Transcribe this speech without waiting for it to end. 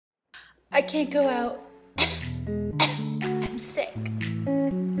I can't go out. I'm sick.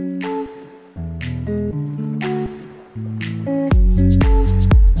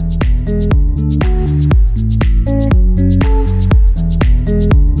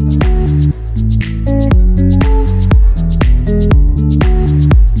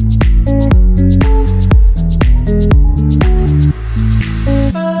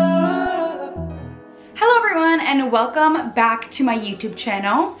 Welcome back to my YouTube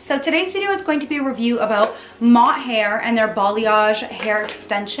channel. So today's video is going to be a review about Mhot Hair and their Balayage hair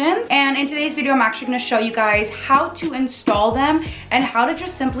extensions. And in today's video, I'm actually going to show you guys how to install them and how to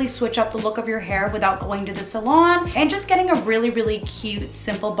just simply switch up the look of your hair without going to the salon and just getting a really cute,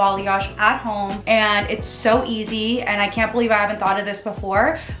 simple balayage at home. And it's so easy, and I can't believe I haven't thought of this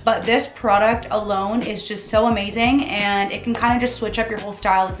before, but this product alone is just so amazing, and it can kind of just switch up your whole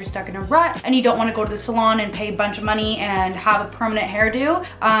style if you're stuck in a rut and you don't want to go to the salon and pay a bunch of money and have a permanent hairdo.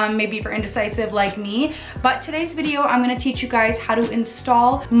 Maybe if you're indecisive like me. But today's video, I'm going to teach you guys how to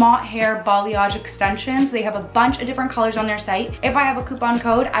install Mhot Hair Balayage extensions. They have a bunch of different colors on their site. If I have a coupon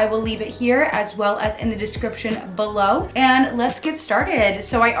code, I will leave it here as well as in the description below. And let's get started.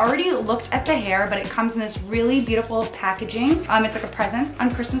 So I already looked at the hair, but it comes in this really beautiful packaging. It's like a present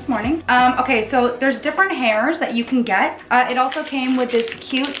on Christmas morning. Okay, so there's different hairs that you can get. It also came with this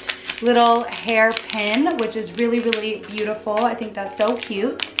cute little hair pin, which is really beautiful. I think that's so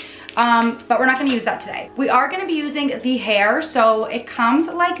cute. But we're not going to use that today. We are going to be using the hair. So it comes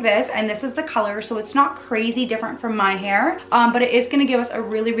like this, and this is the color, so it's not crazy different from my hair, but it is going to give us a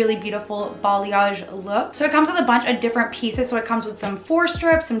really beautiful balayage look. So it comes with a bunch of different pieces. So it comes with some 4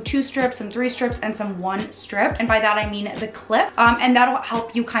 strips, some 2 strips, some 3 strips, and some 1 strip, and by that I mean the clip, and that'll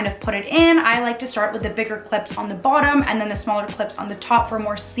help you kind of put it in. I like to start with the bigger clips on the bottom and then the smaller clips on the top for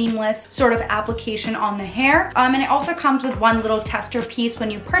more seamless sort of application on the hair. And it also comes with one little tester piece when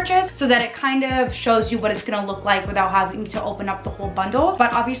you purchase, so that it kind of shows you what it's gonna look like without having to open up the whole bundle.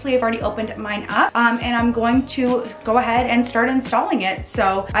 But obviously I've already opened mine up, and I'm going to go ahead and start installing it.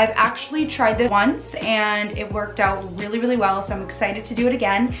 So I've actually tried this once and it worked out really well, so I'm excited to do it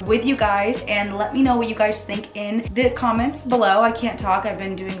again with you guys. And let me know what you guys think in the comments below. I can't talk, I've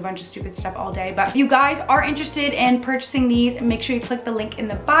been doing a bunch of stupid stuff all day, but if you guys are interested in purchasing these, make sure you click the link in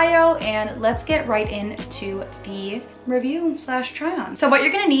the bio, and let's get right into the review / try on. So what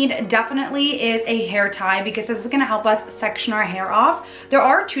you're gonna need definitely is a hair tie, because this is gonna help us section our hair off. There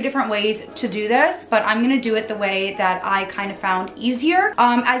are 2 different ways to do this, but I'm gonna do it the way that I kind of found easier.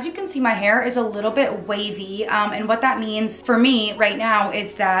 As you can see, my hair is a little bit wavy, and what that means for me right now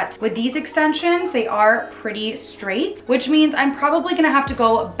is that with these extensions, they are pretty straight, which means I'm probably gonna have to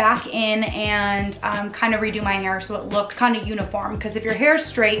go back in and kind of redo my hair so it looks kind of uniform, because if your hair is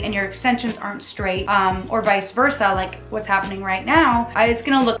straight and your extensions aren't straight, or vice versa, like what's happening right now, it's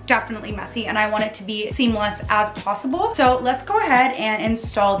gonna look definitely messy, and I want it to be seamless as possible. So let's go ahead and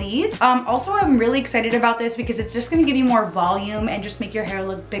install these. Also, I'm really excited about this because it's just gonna give you more volume and just make your hair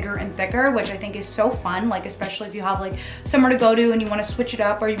look bigger and thicker, which I think is so fun, like especially if you have like somewhere to go to and you want to switch it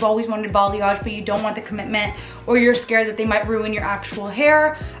up, or you've always wanted balayage but you don't want the commitment, or you're scared that they might ruin your actual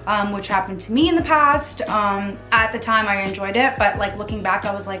hair, which happened to me in the past. At the time I enjoyed it, but like looking back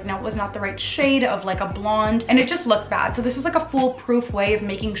I was like, no, it was not the right shade of like a blonde, and it just looked bad. So this is like a foolproof way of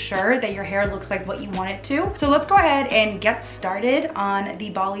making sure that your hair looks like what you want it to. So let's go ahead and get started on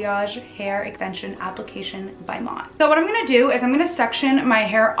the Balayage hair extension application by Mhot. So what I'm gonna do is I'm gonna section my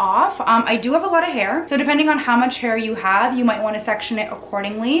hair off. I do have a lot of hair, so depending on how much hair you have, you might want to section it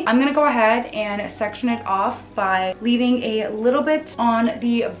accordingly. I'm gonna go ahead and section it off by leaving a little bit on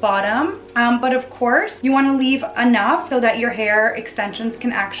the bottom, but of course you want to leave enough so that your hair extensions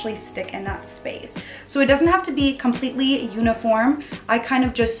can actually stick in that space. So it doesn't have to be completely uniform. I kind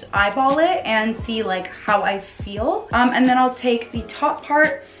of just eyeball it and see like how I feel. And then I'll take the top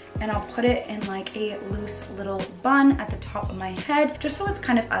part and I'll put it in like a loose little bun at the top of my head, just so it's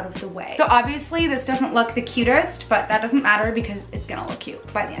kind of out of the way. So obviously this doesn't look the cutest, but that doesn't matter because it's gonna look cute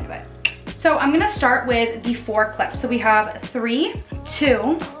by the end of it. So I'm gonna start with the 4 clips. So we have 3,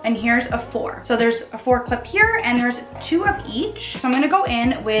 2, and here's a 4. So there's a 4 clip here and there's 2 of each. So I'm gonna go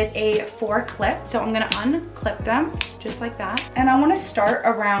in with a 4 clip. So I'm gonna unclip them just like that. And I wanna start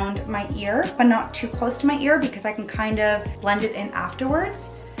around my ear, but not too close to my ear because I can kind of blend it in afterwards.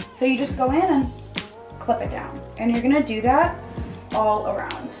 So you just go in and clip it down. And you're gonna do that all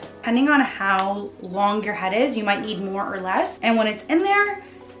around. Depending on how long your head is, you might need more or less. And when it's in there,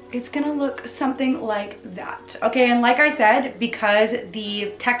 it's gonna look something like that. Okay, and like I said, because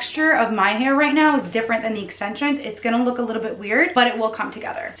the texture of my hair right now is different than the extensions, it's gonna look a little bit weird, but it will come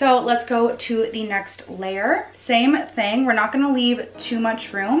together. So let's go to the next layer. Same thing, we're not gonna leave too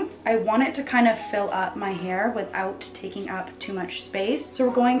much room. I want it to kind of fill up my hair without taking up too much space. So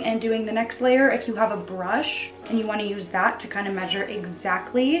we're going and doing the next layer. If you have a brush and you want to use that to kind of measure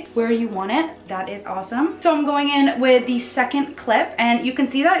exactly where you want it, that is awesome. So I'm going in with the second clip, and you can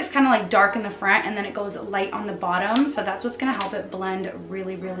see that it's kind of like dark in the front and then it goes light on the bottom. So that's what's going to help it blend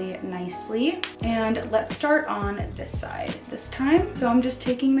really, really nicely. And let's start on this side this time. So I'm just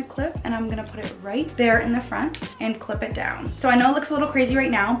taking the clip and I'm going to put it right there in the front and clip it down. So I know it looks a little crazy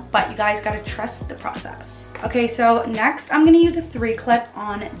right now, but you guys got to trust the process. Okay, so next I'm going to use a 3 clip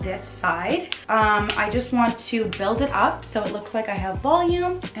on this side. I just want to build it up so it looks like I have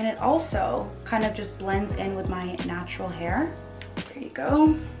volume, and it also kind of just blends in with my natural hair. There you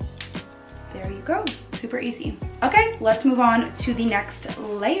go. There you go. Super easy. Okay, let's move on to the next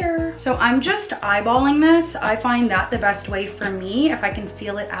layer. So I'm just eyeballing this. I find that the best way for me, if I can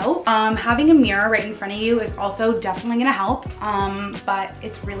feel it out. Having a mirror right in front of you is also definitely gonna help, but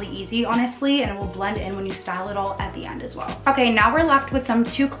it's really easy, honestly, and it will blend in when you style it all at the end as well. Okay, now we're left with some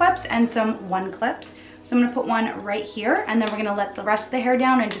 2 clips and some 1 clips. So I'm gonna put one right here, and then we're gonna let the rest of the hair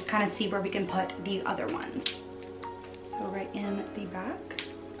down and just kind of see where we can put the other ones. So right in the back.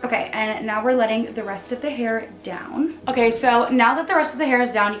 Okay, and now we're letting the rest of the hair down. Okay, so now that the rest of the hair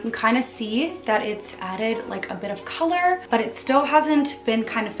is down, you can kind of see that it's added like a bit of color, but it still hasn't been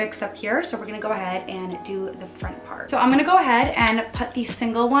kind of fixed up here. So we're gonna go ahead and do the front part. So I'm gonna go ahead and put these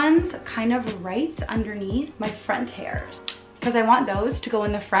single ones kind of right underneath my front hairs, because I want those to go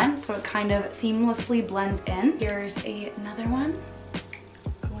in the front so it kind of seamlessly blends in. Here's another one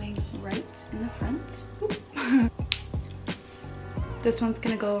going right in the front. This one's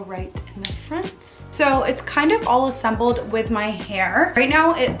gonna go right in the front. So it's kind of all assembled with my hair. Right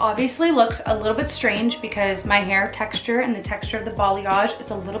now, it obviously looks a little bit strange because my hair texture and the texture of the balayage is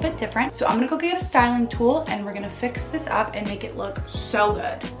a little bit different. So I'm gonna go get a styling tool and we're gonna fix this up and make it look so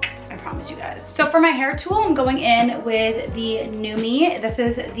good. I promise you guys. So for my hair tool, I'm going in with the Remy. This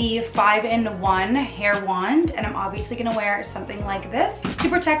is the 5-in-1 hair wand, and I'm obviously gonna wear something like this to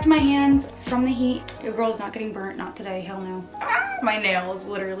protect my hands from the heat. Your girl's not getting burnt, not today, hell no. My nails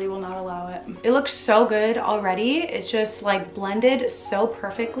literally will not allow it. It looks so good already. It's just like blended so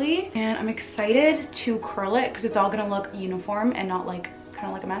perfectly, and I'm excited to curl it because it's all gonna look uniform and not like kind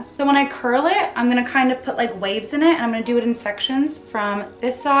of like a mess. So when I curl it, I'm gonna kind of put like waves in it, and I'm gonna do it in sections from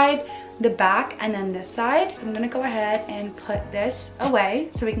this side, the back, and then this side. So I'm gonna go ahead and put this away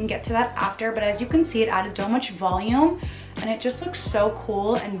so we can get to that after. But as you can see, it added so much volume and it just looks so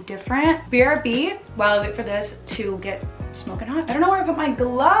cool and different. BRB, while I wait for this to get smoking hot. I don't know where I put my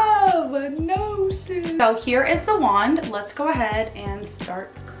glove. No, sis. So here is the wand. Let's go ahead and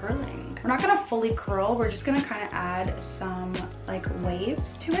start curling. We're not gonna fully curl, we're just gonna kind of add some like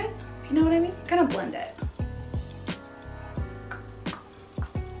waves to it. You know what I mean? Kind of blend it.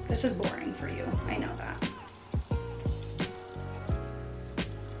 This is boring for you, I know that.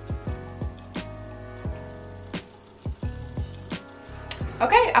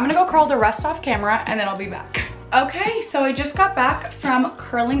 Okay, I'm gonna go curl the rest off camera and then I'll be back. Okay, so I just got back from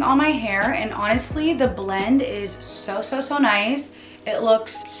curling all my hair, and honestly, the blend is so nice. It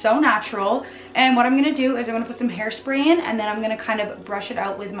looks so natural. And what I'm gonna do is I'm gonna put some hairspray in, and then I'm gonna kind of brush it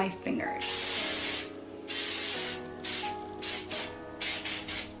out with my fingers.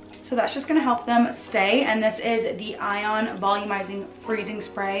 So that's just gonna help them stay. And this is the Ion Volumizing Freezing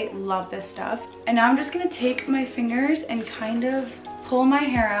Spray. Love this stuff. And now I'm just gonna take my fingers and kind of pull my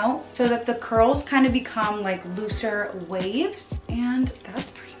hair out so that the curls kind of become like looser waves. And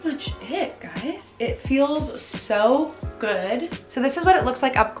that's pretty much it, guys. It feels so good. So this is what it looks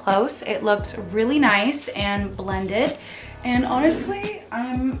like up close. It looks really nice and blended. And honestly,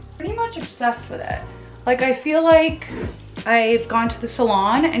 I'm pretty much obsessed with it. Like, I feel like I've gone to the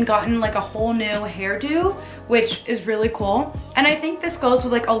salon and gotten like a whole new hairdo, which is really cool. And I think this goes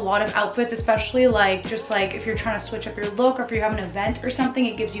with like a lot of outfits, especially like just like if you're trying to switch up your look, or if you have an event or something.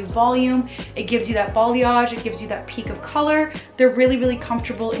 It gives you volume, it gives you that balayage, it gives you that peak of color. They're really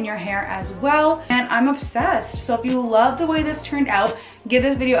comfortable in your hair as well, and I'm obsessed. So if you love the way this turned out, give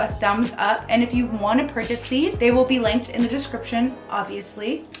this video a thumbs up, and if you want to purchase these, they will be linked in the description,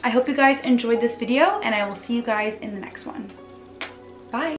 obviously. I hope you guys enjoyed this video, and I will see you guys in the next one.